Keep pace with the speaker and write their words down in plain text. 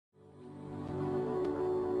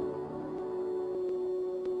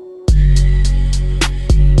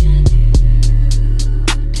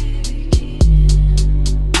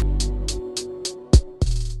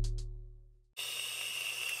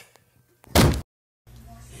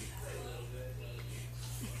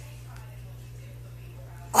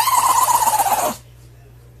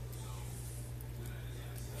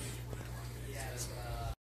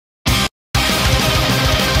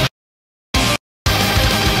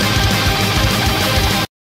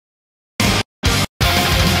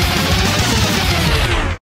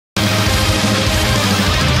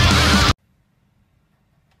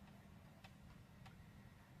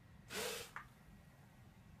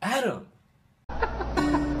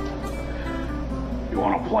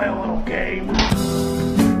wanna play a little game?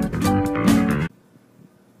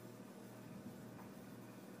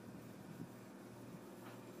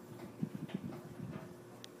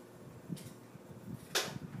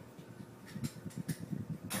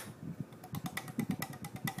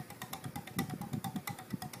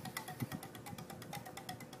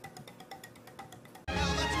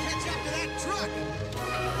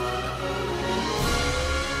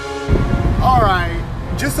 Alright,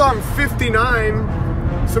 just on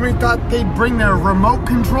 59, somebody thought they'd bring their remote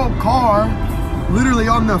control car literally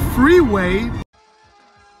on the freeway.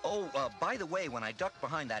 Oh, by the way, when I ducked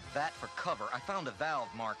behind that vat for cover, I found a valve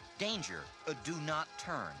marked danger, do not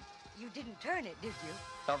turn. You didn't turn it, did you?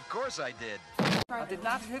 Of course I did. I did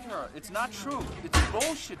not hit her. It's not true. It's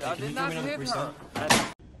bullshit. I did not hit her.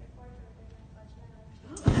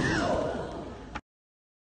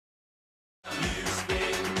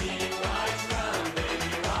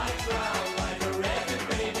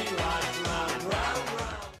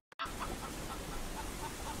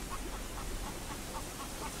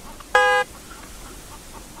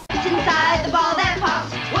 What's inside the ball that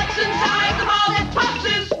pops? What's inside the ball that pops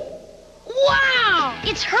is... Wow!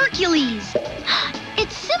 It's Hercules!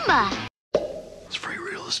 It's Simba! It's free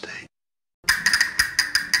real estate.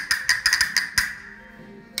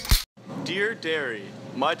 Dear Derry,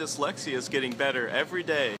 my dyslexia is getting better every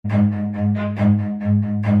day.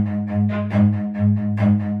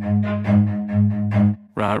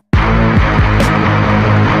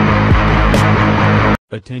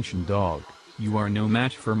 Attention dog, you are no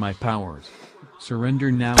match for my powers.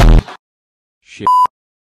 Surrender now. Shit.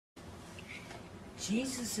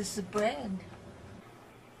 Jesus is the bread.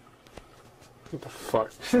 What the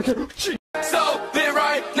fuck? So, live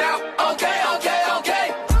right now. Okay, okay,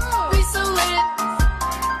 okay. We so lit.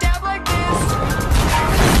 Dab like this.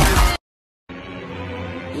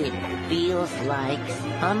 It feels like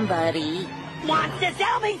somebody wants to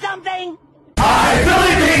tell me something.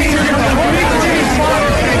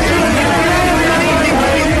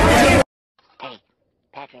 Hey,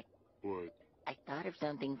 Patrick. What? I thought of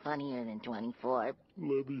something funnier than 24.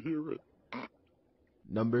 Let me hear it.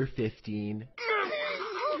 Number 15.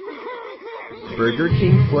 Burger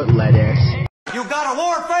King foot lettuce. You got a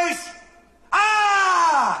war face?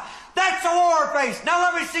 Ah! That's a war face! Now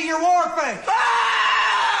let me see your war face!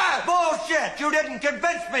 Ah! Bullshit! You didn't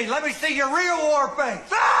convince me! Let me see your real war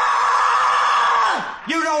face! Ah!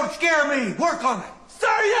 You don't scare me! Work on it! Sir,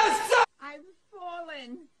 yes, sir! I've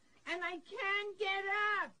fallen, and I can't get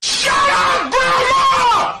up. Shut up,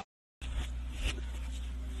 Grandma!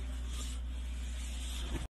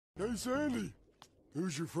 Hey Sandy,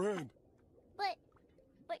 who's your friend?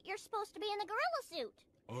 But you're supposed to be in the gorilla suit.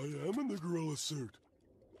 I am in the gorilla suit.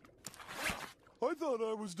 I thought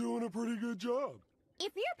I was doing a pretty good job.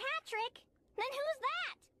 If you're Patrick, then who's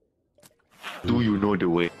that? Do you know the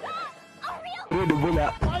way? Oh, real?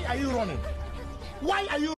 Why are you running? Why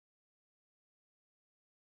are you...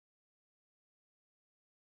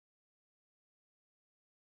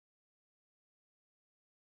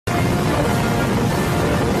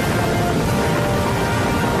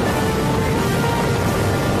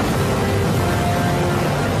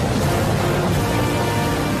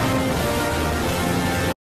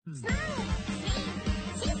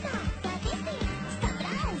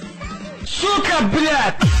 Сука,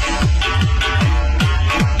 блядь!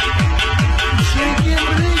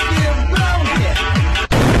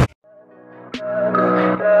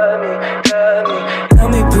 Tell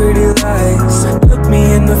me pretty lies, look me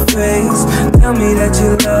in the face. Tell me that you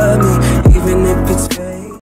love me,